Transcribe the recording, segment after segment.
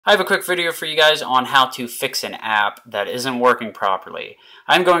I have a quick video for you guys on how to fix an app that isn't working properly.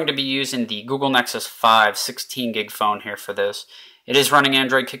 I'm going to be using the Google Nexus 5 16 gig phone here for this. It is running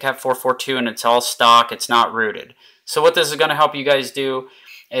Android KitKat 442 and it's all stock, it's not rooted. So what this is going to help you guys do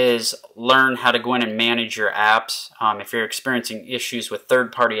is learn how to go in and manage your apps. If you're experiencing issues with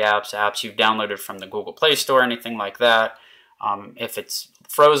third-party apps you've downloaded from the Google Play Store, anything like that. If it's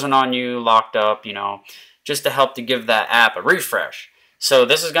frozen on you, locked up, just to help to give that app a refresh. So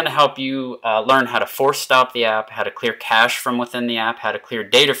this is going to help you learn how to force stop the app, how to clear cache from within the app, how to clear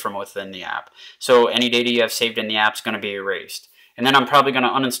data from within the app. So any data you have saved in the app is going to be erased. And then I'm probably going to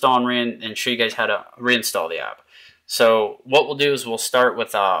uninstall and show you guys how to reinstall the app. So what we'll do is we'll start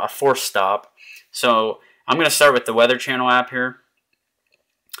with a force stop. So I'm going to start with the Weather Channel app here.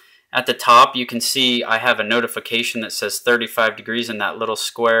 At the top you can see I have a notification that says 35 degrees in that little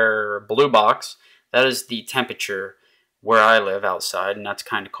square blue box. That is the temperature where I live outside, and that's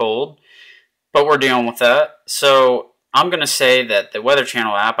kind of cold, but we're dealing with that. So I'm going to say that the Weather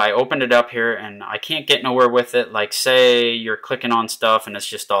Channel app, I opened it up here and I can't get nowhere with it. Like say you're clicking on stuff and it's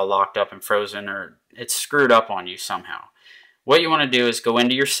just all locked up and frozen, or it's screwed up on you somehow. What you want to do is go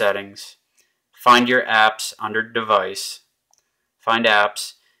into your settings, find your apps under device, find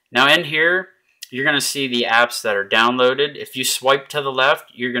apps. Now in here you're going to see the apps that are downloaded. If you swipe to the left,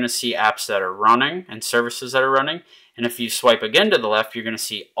 you're going to see apps that are running and services that are running. And if you swipe again to the left, you're going to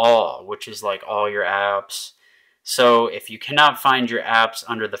see all, which is like all your apps. So if you cannot find your apps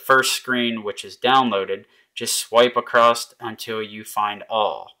under the first screen, which is downloaded, just swipe across until you find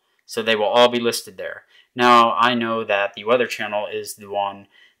all. So they will all be listed there. Now I know that the Weather Channel is the one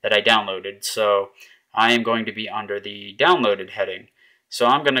that I downloaded, so I am going to be under the downloaded heading. So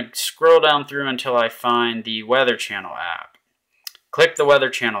I'm going to scroll down through until I find the Weather Channel app. Click the Weather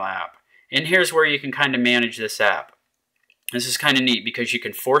Channel app. And here's where you can kind of manage this app. This is kind of neat because you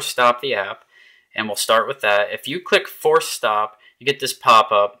can force stop the app, and we'll start with that. If you click force stop, you get this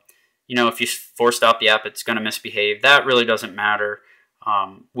pop-up. If you force stop the app, it's going to misbehave. That really doesn't matter.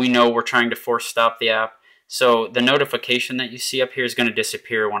 We know we're trying to force stop the app. So the notification that you see up here is going to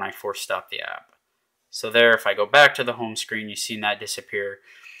disappear when I force stop the app. So there, if I go back to the home screen, you've seen that disappear.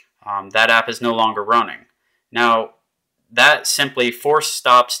 That app is no longer running. Now, that simply force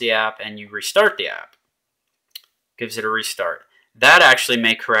stops the app and you restart the app. Gives it a restart. That actually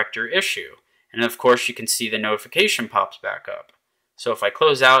may correct your issue. And of course, you can see the notification pops back up. So if I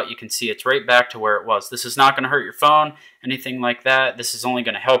close out, you can see it's right back to where it was. This is not going to hurt your phone, anything like that. This is only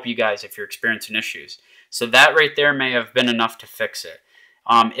going to help you guys if you're experiencing issues. So that right there may have been enough to fix it.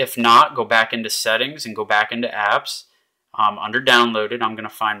 If not, go back into settings and go back into apps. Under downloaded, I'm going to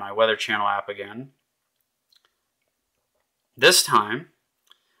find my Weather Channel app again. This time,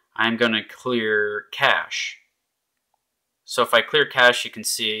 I'm going to clear cache. So if I clear cache, you can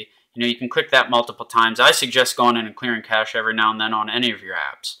see, you can click that multiple times. I suggest going in and clearing cache every now and then on any of your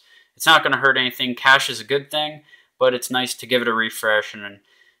apps. It's not going to hurt anything. Cache is a good thing, but it's nice to give it a refresh and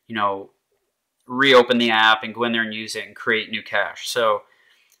then, reopen the app and go in there and use it and create new cache. So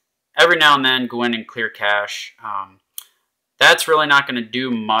every now and then, go in and clear cache. That's really not going to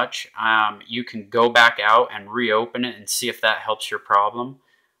do much. You can go back out and reopen it and see if that helps your problem.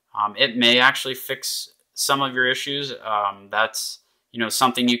 It may actually fix some of your issues. That's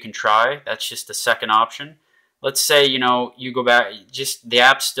something you can try. That's just the second option. Let's say you go back, just the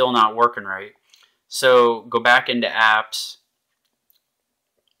app's still not working right. So go back into apps,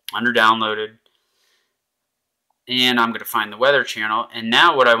 under downloaded, and I'm going to find the Weather Channel. And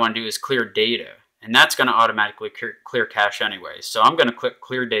now what I want to do is clear data, and that's going to automatically clear cache anyway. So I'm going to click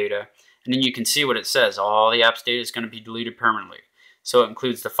clear data, and then you can see what it says. All the app's data is going to be deleted permanently. So it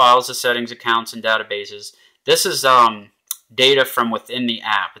includes the files, the settings, accounts, and databases. This is data from within the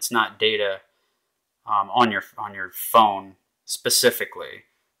app. It's not data on your phone specifically.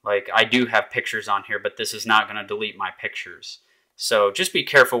 Like I do have pictures on here, but this is not going to delete my pictures. So just be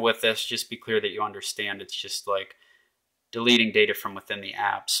careful with this. Just be clear that you understand. It's just like deleting data from within the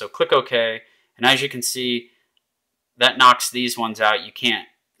app. So click OK. And as you can see, that knocks these ones out. You can't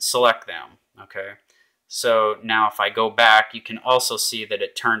select them. Okay. So now if I go back, you can also see that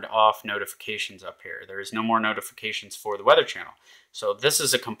it turned off notifications up here. There is no more notifications for the Weather Channel. So this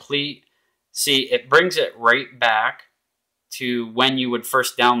is a complete, see, it brings it right back to when you would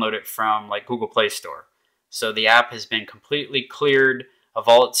first download it from like Google Play Store. So the app has been completely cleared of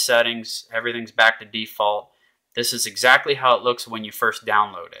all its settings. Everything's back to default. This is exactly how it looks when you first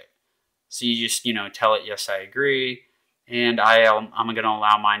download it. So you just, tell it, yes, I agree. And I'm going to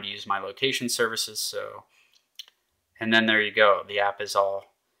allow mine to use my location services. And then there you go. The app is all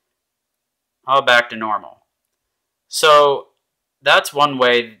back to normal. So that's one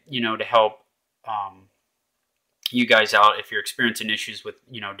way, to help you guys out if you're experiencing issues with,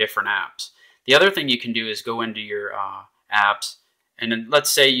 different apps. The other thing you can do is go into your apps, and then let's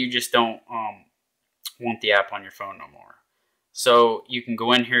say you just don't want the app on your phone no more. So you can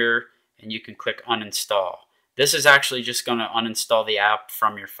go in here and you can click uninstall. This is actually just going to uninstall the app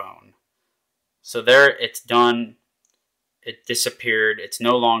from your phone. So there, it's done. It disappeared. It's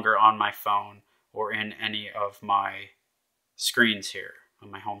no longer on my phone or in any of my screens here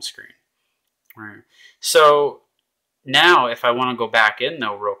on my home screen. All right. So now if I want to go back in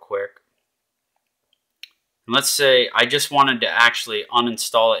though real quick, and let's say I just wanted to actually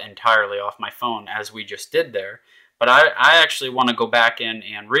uninstall it entirely off my phone as we just did there, but I actually want to go back in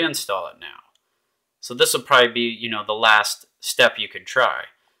and reinstall it now. So this will probably be, the last step you could try.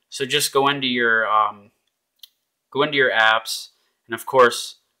 So just go into your apps, and of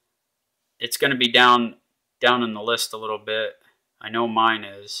course it's going to be down in the list a little bit. I know mine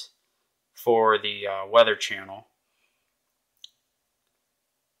is for the Weather Channel.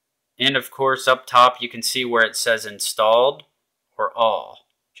 And of course up top you can see where it says installed or all.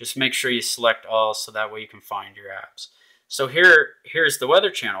 Just make sure you select all so that way you can find your apps. So here's the Weather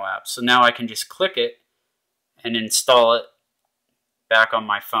Channel app. So now I can just click it and install it back on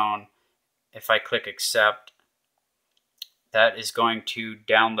my phone. If I click accept, that is going to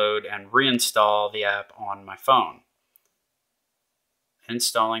download and reinstall the app on my phone.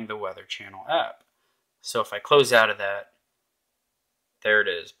 Installing the Weather Channel app. So if I close out of that, there it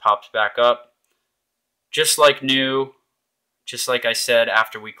is, pops back up. Just like new, just like I said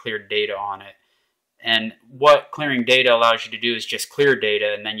after we cleared data on it. And what clearing data allows you to do is just clear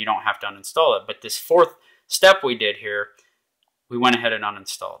data and then you don't have to uninstall it. But this fourth step we did here, we went ahead and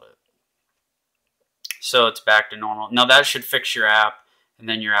uninstalled it. So it's back to normal. Now that should fix your app, and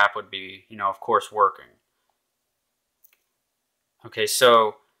then your app would be, of course, working. Okay,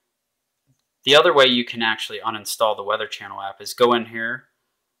 so the other way you can actually uninstall the Weather Channel app is go in here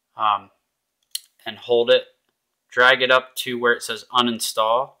and hold it, drag it up to where it says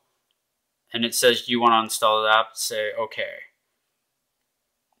uninstall, and it says you want to uninstall the app, say okay.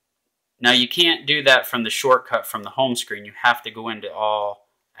 Now you can't do that from the shortcut from the home screen. You have to go into all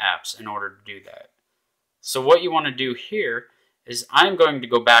apps in order to do that. So what you want to do here is I'm going to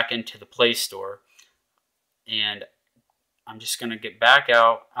go back into the Play Store, and I'm just going to get back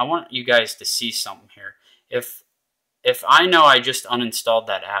out. I want you guys to see something here. If I know I just uninstalled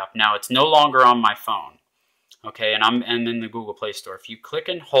that app, now it's no longer on my phone, okay, and I'm in the Google Play Store. If you click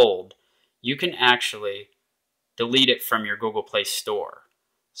and hold, you can actually delete it from your Google Play Store.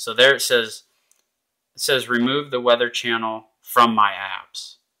 So there it says remove the Weather Channel from my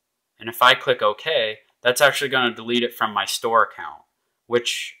apps. And if I click OK, that's actually going to delete it from my store account,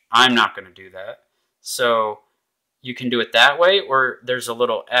 which I'm not going to do that. So you can do it that way, or there's a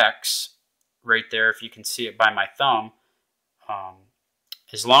little X right there if you can see it by my thumb.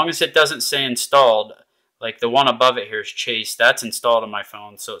 As long as it doesn't say installed, like the one above it here is Chase, that's installed on my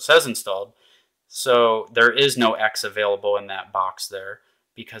phone, so it says installed. So there is no X available in that box there,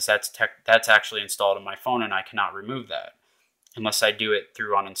 because that's actually installed on my phone, and I cannot remove that unless I do it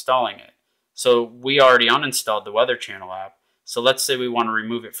through uninstalling it. So we already uninstalled the Weather Channel app. So let's say we want to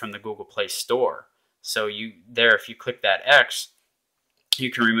remove it from the Google Play Store. So if you click that X,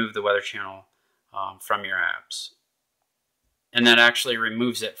 you can remove the Weather Channel from your apps. And that actually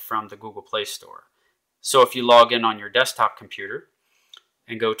removes it from the Google Play Store. So if you log in on your desktop computer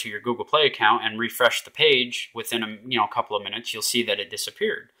and go to your Google Play account and refresh the page within a couple of minutes, you'll see that it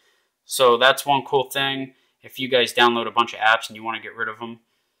disappeared. So that's one cool thing. If you guys download a bunch of apps and you want to get rid of them,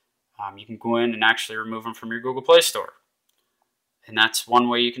 you can go in and actually remove them from your Google Play Store. And that's one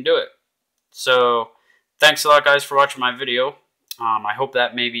way you can do it. So thanks a lot, guys, for watching my video. I hope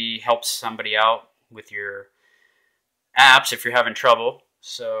that maybe helps somebody out with your apps if you're having trouble.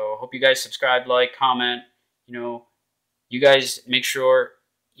 So hope you guys subscribe, like, comment. You guys make sure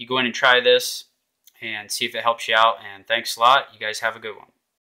you go in and try this and see if it helps you out. And thanks a lot. You guys have a good one.